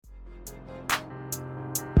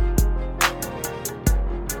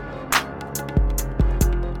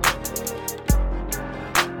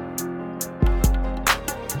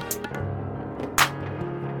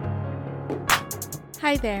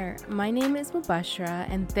Hi there, my name is Mubashra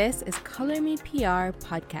and this is Color Me PR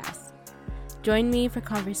podcast. Join me for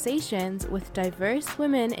conversations with diverse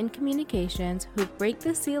women in communications who break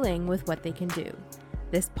the ceiling with what they can do.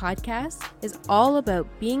 This podcast is all about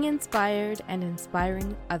being inspired and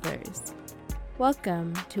inspiring others.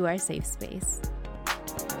 Welcome to our safe space.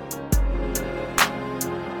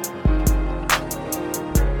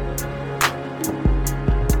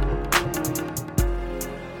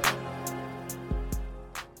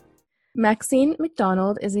 Maxine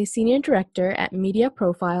McDonald is a senior director at Media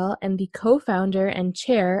Profile and the co-founder and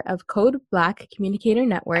chair of Code Black Communicator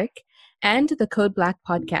Network and the Code Black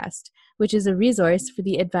podcast, which is a resource for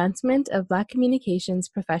the advancement of Black communications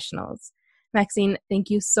professionals. Maxine,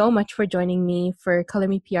 thank you so much for joining me for Color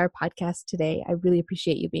Me PR podcast today. I really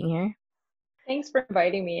appreciate you being here. Thanks for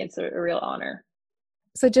inviting me. It's a real honor.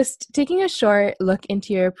 So just taking a short look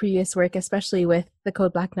into your previous work, especially with the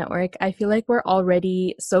Code Black Network, I feel like we're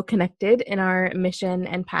already so connected in our mission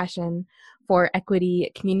and passion for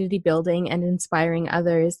equity, community building, and inspiring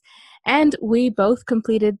others. And we both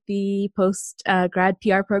completed the post-grad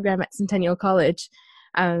PR program at Centennial College.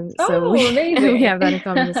 So amazing. We have that in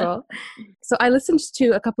common as well. So I listened to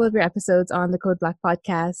a couple of your episodes on the Code Black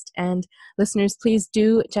podcast, and listeners, please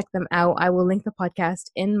do check them out. I will link the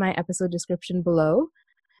podcast in my episode description below.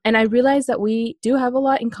 And I realized that we do have a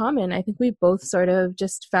lot in common. I think we both sort of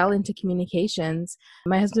just fell into communications.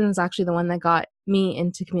 My husband was actually the one that got me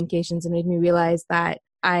into communications and made me realize that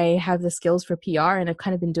I have the skills for PR, and I've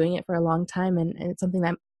kind of been doing it for a long time, and it's something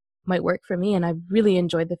that might work for me, and I've really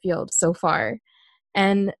enjoyed the field so far.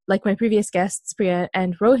 And like my previous guests, Priya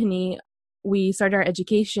and Rohini, we started our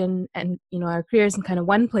education and, our careers in kind of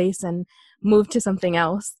one place and moved to something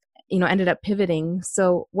else, ended up pivoting.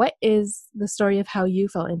 So what is the story of how you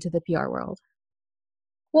fell into the PR world?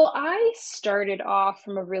 Well, I started off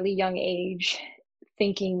from a really young age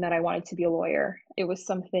thinking that I wanted to be a lawyer. It was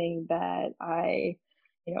something that I,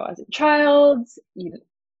 as a child,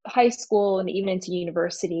 high school, and even into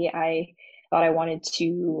university, I thought I wanted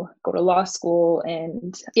to go to law school.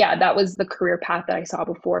 And that was the career path that I saw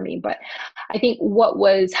before me. But I think what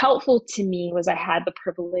was helpful to me was I had the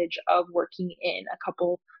privilege of working in a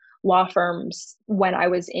couple law firms when I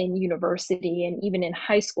was in university and even in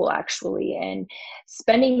high school, actually, and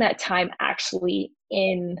spending that time actually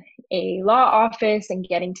in a law office and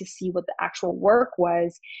getting to see what the actual work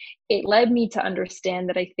was, it led me to understand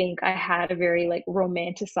that I think I had a very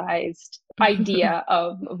romanticized idea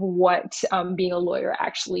of what being a lawyer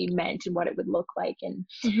actually meant and what it would look like. And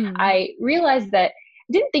I realized that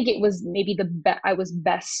I didn't think it was maybe I was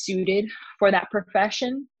best suited for that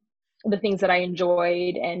profession. The things that I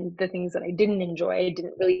enjoyed and the things that I didn't enjoy, I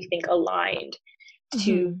didn't really think aligned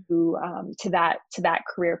to that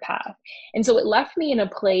career path. And so it left me in a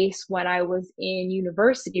place when I was in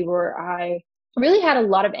university where I really had a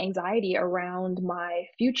lot of anxiety around my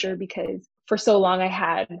future, because for so long I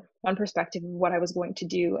had one perspective of what I was going to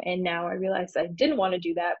do. And now I realized I didn't want to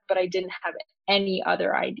do that, but I didn't have any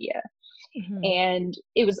other idea. And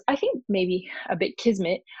it was, I think, maybe a bit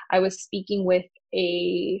kismet. I was speaking with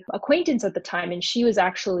a acquaintance at the time, and she was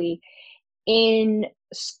actually in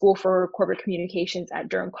school for corporate communications at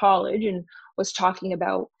Durham College and was talking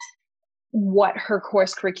about what her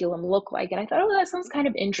course curriculum looked like. And I thought, that sounds kind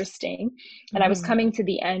of interesting. And I was coming to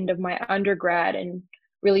the end of my undergrad and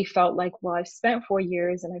really felt like, well, I've spent 4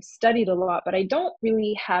 years and I've studied a lot, but I don't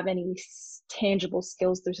really have any tangible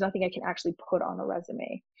skills. There's nothing I can actually put on a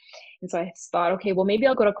resume. And so I thought, okay, well, maybe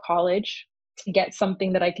I'll go to college to get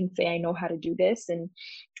something that I can say I know how to do this. And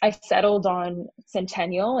I settled on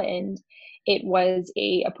Centennial, and it was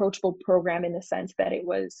a approachable program in the sense that it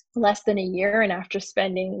was less than a year. And after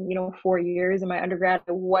spending, 4 years in my undergrad,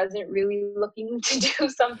 I wasn't really looking to do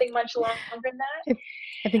something much longer than that.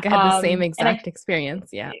 I think I had the same exact experience.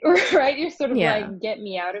 Yeah. Right. You're sort of like, get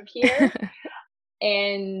me out of here.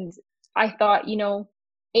 And I thought,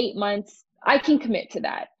 8 months, I can commit to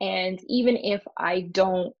that. And even if I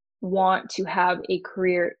don't want to have a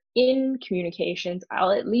career in communications,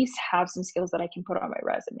 I'll at least have some skills that I can put on my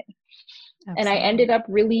resume. Absolutely. And I ended up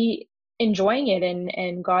really enjoying it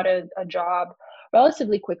and got a job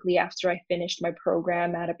relatively quickly after I finished my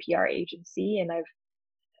program at a PR agency. And I've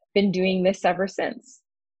been doing this ever since.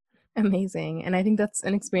 Amazing. And I think that's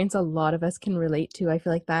an experience a lot of us can relate to. I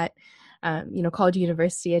feel like that college,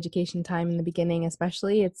 university education time in the beginning,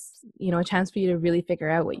 especially, it's, a chance for you to really figure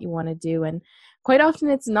out what you want to do. And quite often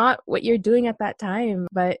it's not what you're doing at that time,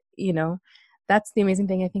 but, that's the amazing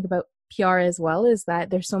thing I think about PR as well is that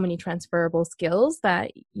there's so many transferable skills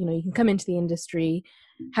that, you can come into the industry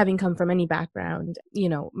having come from any background.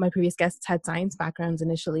 My previous guests had science backgrounds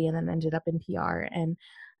initially and then ended up in PR. And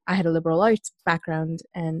I had a liberal arts background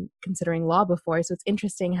and considering law before. So it's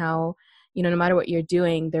interesting how, no matter what you're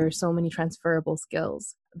doing, there are so many transferable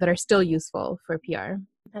skills that are still useful for PR.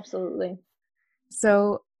 Absolutely.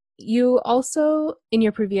 So you also, in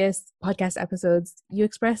your previous podcast episodes, you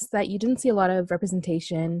expressed that you didn't see a lot of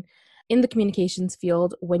representation in the communications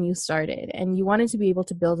field when you started, and you wanted to be able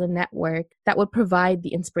to build a network that would provide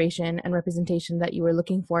the inspiration and representation that you were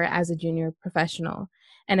looking for as a junior professional.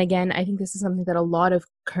 And again, I think this is something that a lot of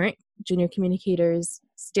current junior communicators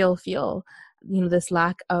still feel, this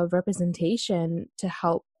lack of representation to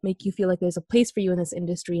help make you feel like there's a place for you in this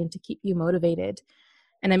industry and to keep you motivated.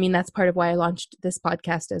 And I mean, that's part of why I launched this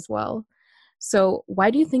podcast as well. So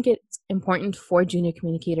why do you think it's important for junior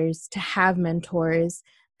communicators to have mentors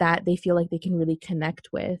that they feel like they can really connect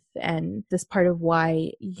with? And this part of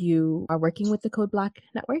why you are working with the Code Black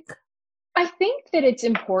Network? I think that it's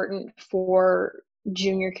important for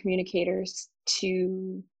junior communicators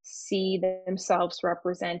to see themselves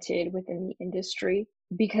represented within the industry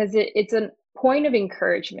because it's a point of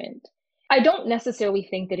encouragement. I don't necessarily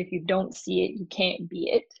think that if you don't see it, you can't be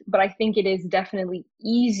it, but I think it is definitely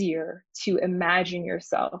easier to imagine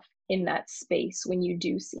yourself in that space when you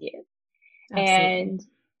do see it. Absolutely. And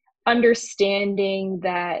understanding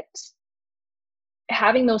that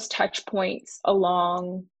having those touch points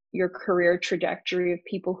along your career trajectory of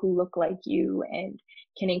people who look like you and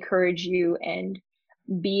can encourage you and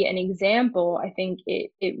be an example, I think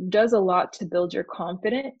it does a lot to build your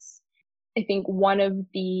confidence. I think one of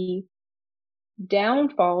the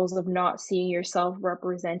downfalls of not seeing yourself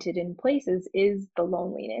represented in places is the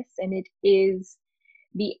loneliness, and it is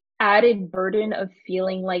the added burden of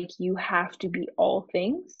feeling like you have to be all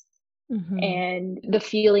things. Mm-hmm. And the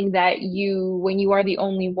feeling that when you are the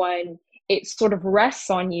only one, it sort of rests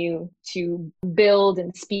on you to build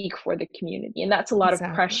and speak for the community. And that's a lot of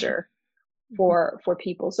pressure for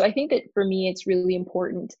people. So I think that for me, it's really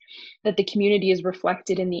important that the community is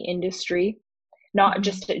reflected in the industry, not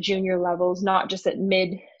just at junior levels, not just at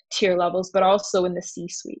mid-tier levels, but also in the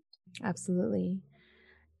C-suite. Absolutely.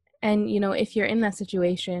 And, if you're in that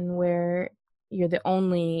situation where you're the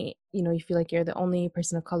only, you feel like you're the only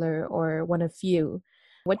person of color or one of few,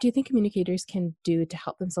 what do you think communicators can do to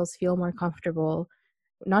help themselves feel more comfortable,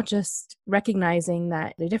 not just recognizing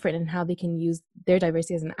that they're different and how they can use their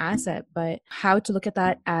diversity as an asset, but how to look at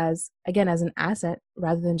that as an asset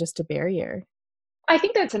rather than just a barrier? I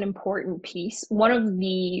think that's an important piece. One of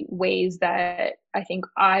the ways that I think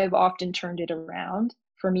I've often turned it around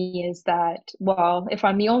for me is that, well, if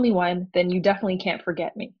I'm the only one, then you definitely can't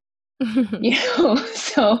forget me.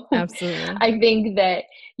 So Absolutely. I think that,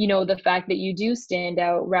 the fact that you do stand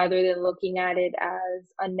out rather than looking at it as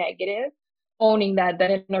a negative, owning that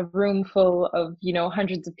in a room full of,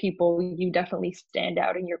 hundreds of people, you definitely stand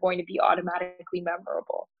out and you're going to be automatically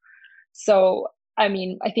memorable. So I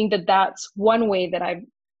mean, I think that that's one way that I've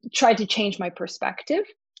tried to change my perspective.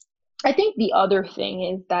 I think the other thing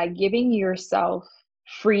is that giving yourself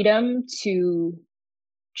freedom to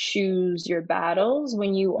choose your battles.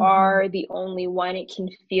 When you are the only one, it can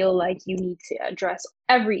feel like you need to address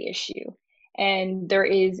every issue. And there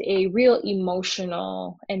is a real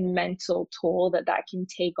emotional and mental toll that can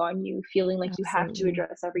take on you, feeling like you have to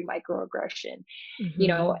address every microaggression.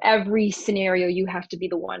 Every scenario, you have to be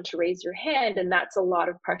the one to raise your hand. And that's a lot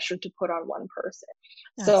of pressure to put on one person.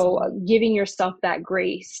 So giving yourself that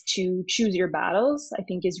grace to choose your battles, I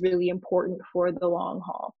think is really important for the long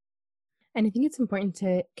haul. And I think it's important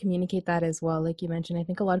to communicate that as well. Like you mentioned, I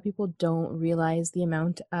think a lot of people don't realize the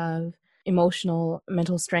amount of emotional,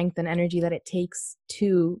 mental strength and energy that it takes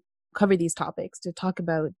to cover these topics, to talk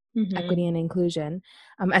about equity and inclusion,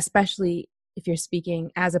 especially if you're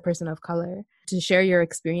speaking as a person of color, to share your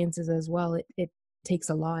experiences as well. It takes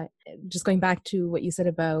a lot. Just going back to what you said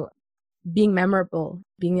about being memorable,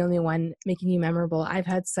 being the only one making you memorable. I've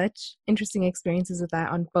had such interesting experiences with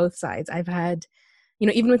that on both sides. I've had,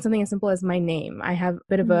 even with something as simple as my name, I have a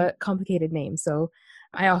bit of a complicated name. So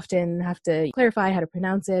I often have to clarify how to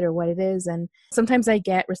pronounce it or what it is. And sometimes I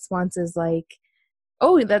get responses like,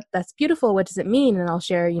 oh, that's beautiful. What does it mean? And I'll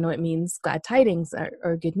share, it means glad tidings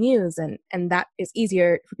or good news. And that is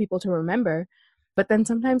easier for people to remember. But then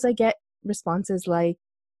sometimes I get responses like,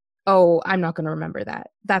 oh, I'm not going to remember that.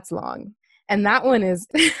 That's long. And that one is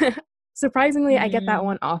surprisingly, I get that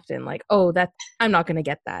one often, like, oh, I'm not going to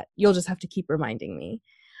get that. You'll just have to keep reminding me.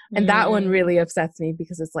 And that one Mm. really upsets me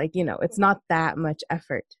because it's like, it's not that much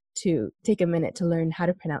effort to take a minute to learn how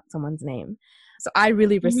to pronounce someone's name. So I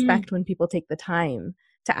really Hmm. respect when people take the time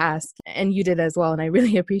to ask, and you did as well. And I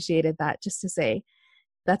really appreciated that, just to say,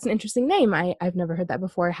 that's an interesting name. I've never heard that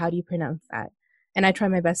before. How do you pronounce that? And I try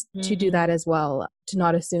my best to do that Hmm. as well, to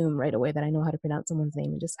not assume right away that I know how to pronounce someone's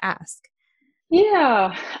name and just ask.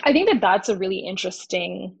 Yeah, I think that that's a really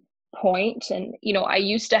interesting point. And, I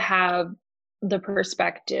used to have the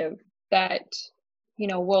perspective that,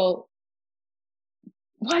 well,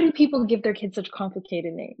 why do people give their kids such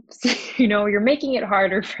complicated names? You're making it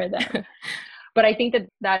harder for them. But I think that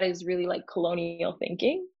that is really like colonial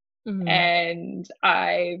thinking. Hmm. And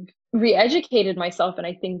I've re-educated myself, and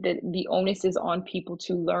I think that the onus is on people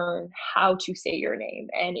to learn how to say your name.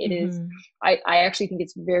 And it is, Hmm. I actually think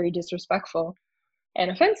it's very disrespectful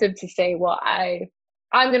and offensive to say, well,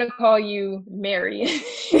 I'm gonna call you Mary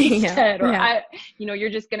Yeah, instead, or yeah, you're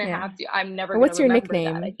just gonna yeah. have to. I'm never Or gonna what's your remember that.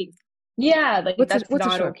 I nickname? think, yeah, like that's What's a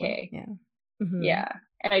not short one? okay. Yeah. Hmm. Yeah,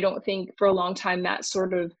 and I don't think for a long time that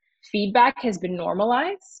sort of feedback has been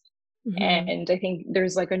normalized. Hmm. And I think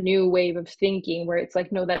there's like a new wave of thinking where it's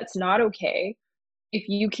like, no, that's not okay. If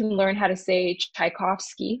you can learn how to say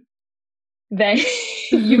Tchaikovsky, then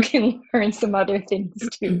you can learn some other things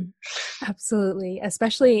too. Absolutely,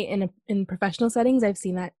 especially in professional settings, I've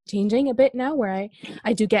seen that changing a bit now, where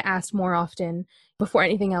I do get asked more often. Before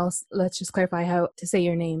anything else, let's just clarify how to say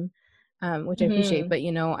your name, which I appreciate. Hmm. But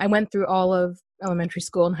I went through all of elementary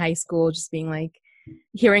school and high school, just being like,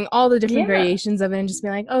 hearing all the different Yeah. variations of it, and just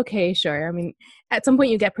being like, okay, sure. I mean, at some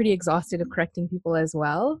point, you get pretty exhausted of correcting people as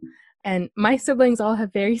well. And my siblings all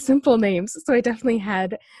have very simple names, so I definitely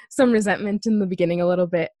had some resentment in the beginning a little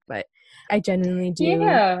bit, but I genuinely do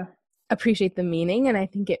Yeah. appreciate the meaning, and I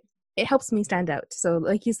think it helps me stand out. So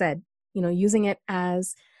like you said, using it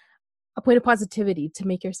as a point of positivity to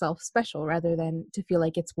make yourself special rather than to feel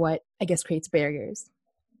like it's what I guess creates barriers.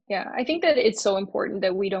 Yeah. I think that it's so important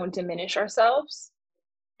that we don't diminish ourselves.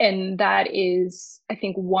 And that is, I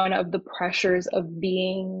think, one of the pressures of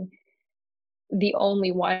being the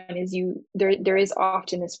only one is there is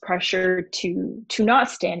often this pressure to not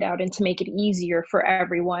stand out and to make it easier for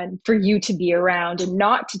everyone for you to be around and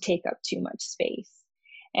not to take up too much space.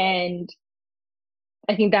 And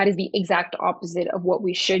I think that is the exact opposite of what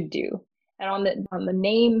we should do. And on the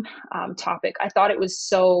name topic, I thought it was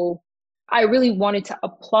so. I really wanted to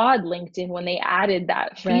applaud LinkedIn when they added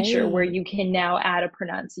that feature where Right. you can now add a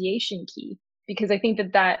pronunciation key, because I think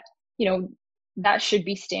that you know that should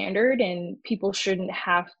be standard, and people shouldn't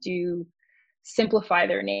have to simplify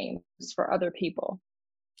their names for other people.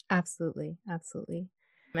 Absolutely. Absolutely.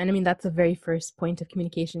 And I mean, that's the very first point of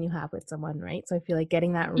communication you have with someone, right? So I feel like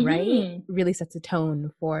getting that right Hmm. really sets a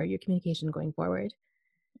tone for your communication going forward.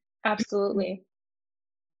 Absolutely.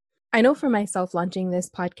 I know for myself, launching this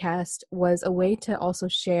podcast was a way to also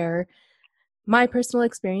share my personal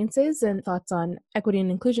experiences and thoughts on equity and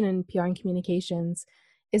inclusion in PR and communications.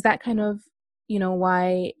 Is that kind of,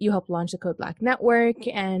 why you helped launch the Code Black Network?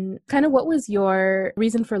 And kind of what was your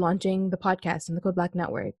reason for launching the podcast and the Code Black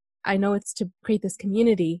Network? I know it's to create this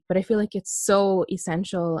community, but I feel like it's so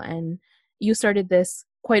essential. And you started this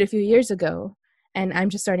quite a few years ago, and I'm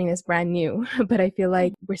just starting this brand new. But I feel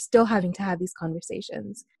like we're still having to have these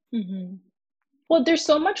conversations. Hmm. Well, there's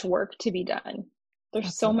so much work to be done. There's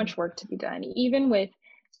so Absolutely. much work to be done, even with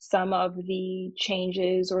some of the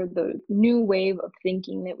changes or the new wave of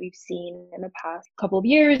thinking that we've seen in the past couple of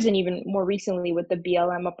years, and even more recently with the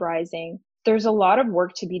BLM uprising. There's a lot of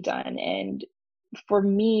work to be done. And for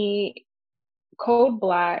me, Code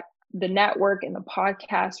Black, the network, and the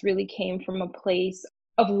podcast really came from a place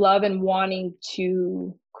of love and wanting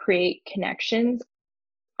to create connections.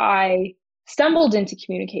 I stumbled into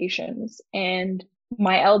communications, and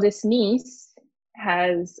my eldest niece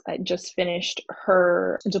has just finished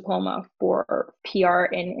her diploma for PR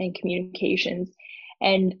and communications.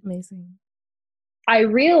 And Amazing. I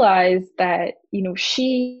realized that,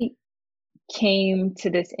 she came to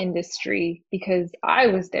this industry because I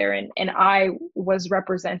was there, and I was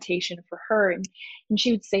representation for her. And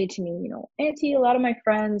she would say to me, Auntie, a lot of my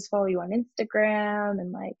friends follow you on Instagram,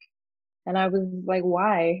 and I was like,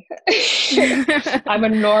 why? I'm a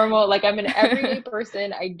normal, like I'm an everyday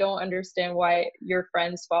person. I don't understand why your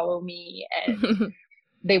friends follow me and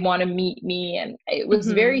they want to meet me. And it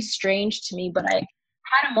was very Hmm. strange to me, but I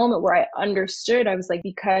had a moment where I understood. I was like,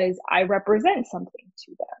 because I represent something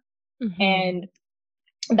to them. Hmm. And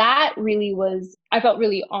that really was, I felt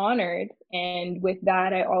really honored. And with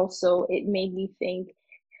that, it made me think,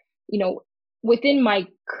 you know, within my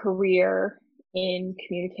career, in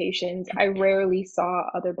communications. I rarely saw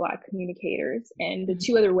other Black communicators. And the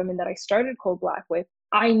two other women that I started Code Black with,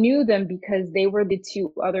 I knew them because they were the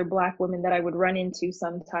two other Black women that I would run into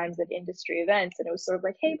sometimes at industry events. And it was sort of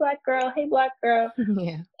like, hey, Black girl, hey, Black girl.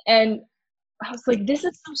 Yeah. And I was like, this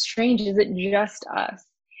is so strange. Is it just us?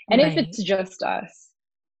 And if Right. it's just us,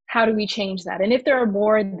 how do we change that? And if there are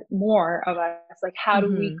more of us, like how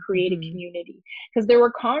do we create a community? Because there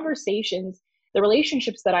were conversations, the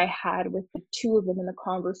relationships that I had with the two of them, and the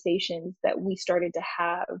conversations that we started to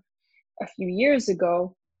have a few years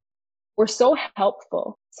ago were so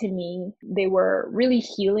helpful to me. They were really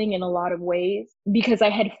healing in a lot of ways because I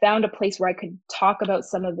had found a place where I could talk about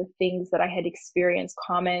some of the things that I had experienced,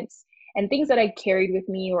 comments and things that I carried with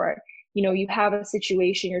me. Or, you know, you have a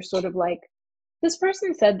situation, you're sort of like, this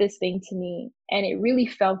person said this thing to me and I really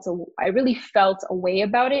felt a way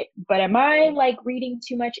about it, but am I like reading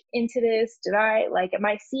too much into this? Am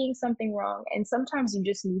I seeing something wrong? And sometimes you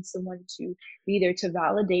just need someone to be there to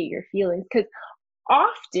validate your feelings, because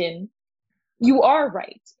often you are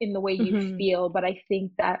right in the way you feel. But I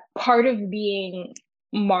think that part of being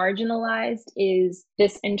marginalized is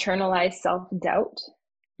this internalized self-doubt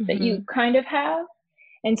that you kind of have.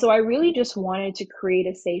 And so I really just wanted to create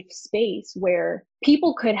a safe space where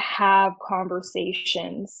people could have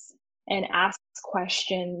conversations and ask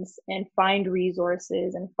questions and find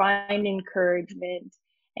resources and find encouragement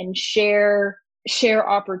and share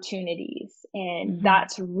opportunities. And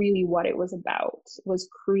that's really what it was about, was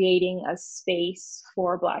creating a space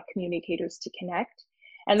for Black communicators to connect.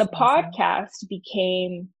 And the podcast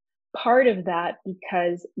became part of that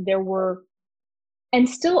because there were, and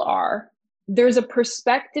still are, there's a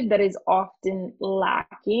perspective that is often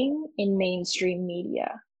lacking in mainstream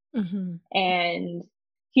media. And,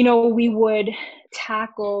 you know, we would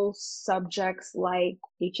tackle subjects like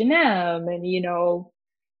H&M and, you know,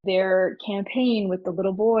 their campaign with the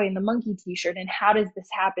little boy in the monkey t-shirt, and how does this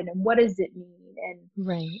happen and what does it mean,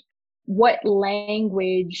 and what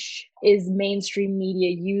language is mainstream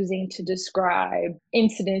media using to describe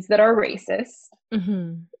incidents that are racist.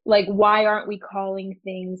 Like, why aren't we calling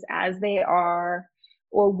things as they are?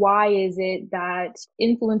 Or why is it that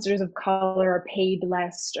influencers of color are paid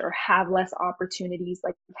less or have less opportunities?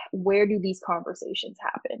 Like, where do these conversations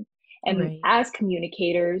happen? And as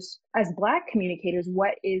communicators, as Black communicators,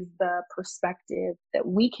 what is the perspective that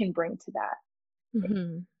we can bring to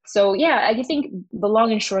that? So yeah, I think the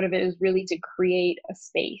long and short of it is really to create a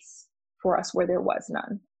space for us where there was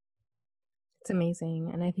none. It's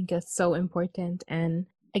amazing. And I think it's so important. And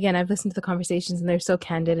again, I've listened to the conversations and they're so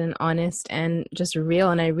candid and honest and just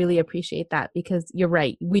real. And I really appreciate that, because you're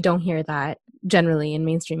right. We don't hear that generally in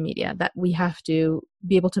mainstream media, that we have to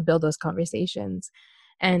be able to build those conversations.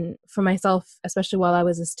 And for myself, especially while I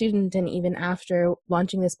was a student and even after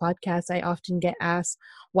launching this podcast, I often get asked,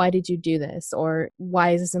 why did you do this? Or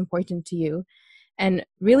why is this important to you? And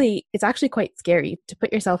really, it's actually quite scary to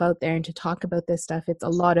put yourself out there and to talk about this stuff. It's a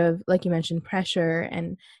lot of, like you mentioned, pressure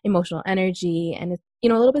and emotional energy. And it's, you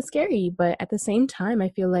know, a little bit scary. But at the same time, I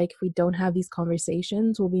feel like if we don't have these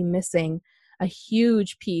conversations, we'll be missing a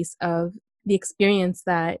huge piece of the experience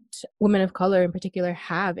that women of color in particular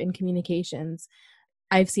have in communications.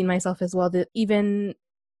 I've seen myself as well, that even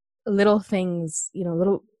little things, you know,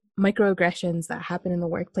 little microaggressions that happen in the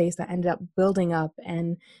workplace that ended up building up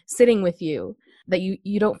and sitting with you, that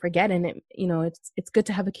you don't forget. And it, you know, it's good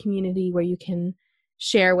to have a community where you can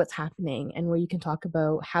share what's happening and where you can talk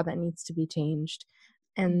about how that needs to be changed.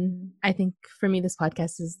 And I think for me, this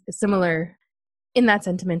podcast is similar in that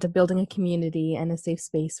sentiment of building a community and a safe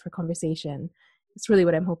space for conversation. It's really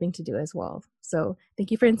what I'm hoping to do as well. So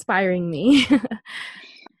thank you for inspiring me.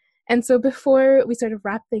 And so before we sort of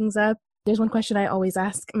wrap things up, there's one question I always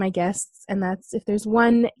ask my guests, and that's if there's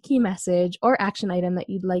one key message or action item that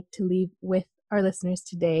you'd like to leave with our listeners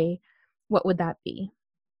today, what would that be?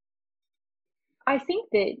 I think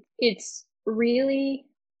that it's really,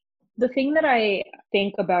 the thing that I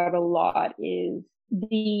think about a lot is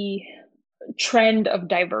the trend of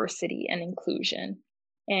diversity and inclusion.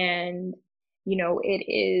 And, you know, it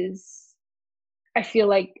is, I feel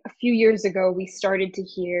like a few years ago, we started to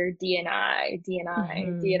hear D&I.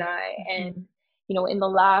 And, you know, in the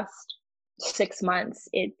last 6 months,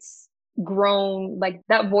 it's grown, like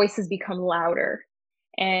that voice has become louder.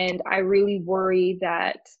 And I really worry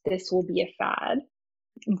that this will be a fad.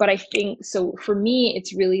 But I think, so for me,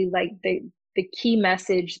 it's really like the key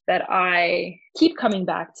message that I keep coming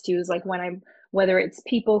back to is like whether it's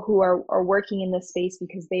people who are working in this space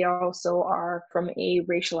because they also are from a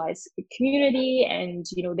racialized community and,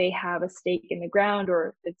 you know, they have a stake in the ground, or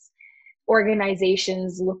if it's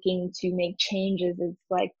organizations looking to make changes, it's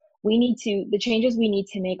like, the changes we need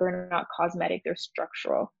to make are not cosmetic, they're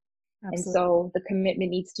structural. Absolutely. And so the commitment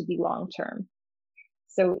needs to be long-term.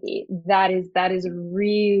 So that is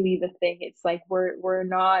really the thing. It's like we're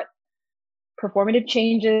not performative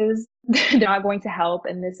changes. They're not going to help.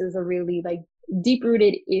 And this is a really like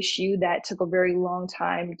deep-rooted issue that took a very long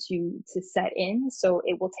time to set in. So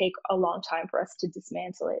it will take a long time for us to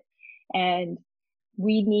dismantle it. And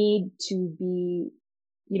we need to be,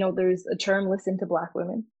 there's a term, listen to Black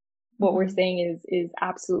women. What we're saying is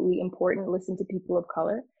absolutely important. Listen to people of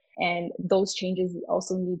color. And those changes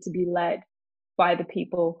also need to be led by the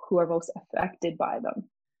people who are most affected by them.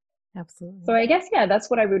 Absolutely. So I guess, yeah, that's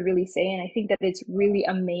what I would really say. And I think that it's really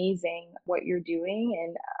amazing what you're doing.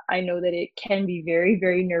 And I know that it can be very,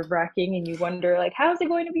 very nerve-wracking and you wonder, like, how is it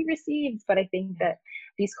going to be received? But I think that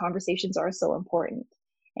these conversations are so important.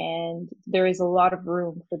 And there is a lot of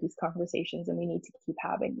room for these conversations and we need to keep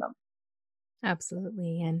having them.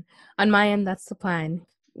 Absolutely. And on my end, that's the plan.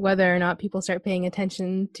 Whether or not people start paying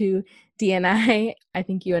attention to D&I, I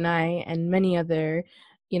think you and I and many other,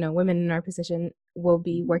 women in our position will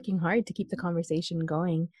be working hard to keep the conversation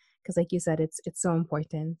going. Because like you said, it's so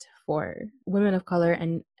important for women of color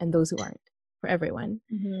and those who aren't, for everyone.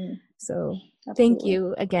 Mm-hmm. So Thank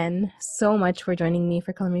you again so much for joining me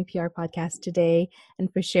for Color Me PR podcast today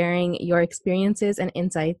and for sharing your experiences and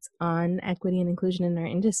insights on equity and inclusion in our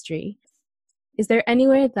industry. Is there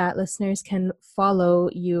anywhere that listeners can follow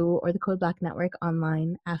you or the Code Black Network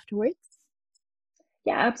online afterwards?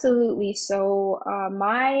 Yeah, absolutely. So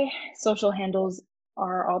my social handles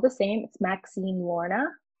are all the same. It's Maxine Lorna.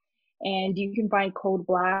 And you can find Code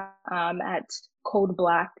Black at Code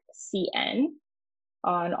Black CN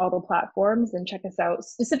on all the platforms, and check us out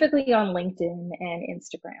specifically on LinkedIn and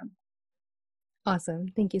Instagram. Awesome.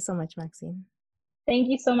 Thank you so much, Maxine. Thank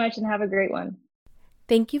you so much and have a great one.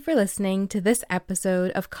 Thank you for listening to this episode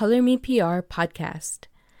of Color Me PR podcast.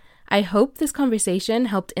 I hope this conversation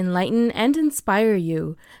helped enlighten and inspire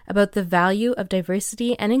you about the value of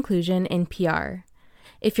diversity and inclusion in PR.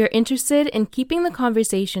 If you're interested in keeping the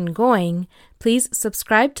conversation going, please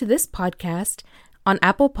subscribe to this podcast on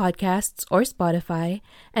Apple Podcasts or Spotify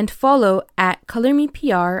and follow at Color Me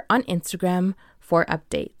PR on Instagram for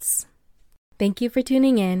updates. Thank you for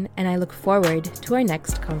tuning in, and I look forward to our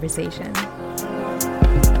next conversation.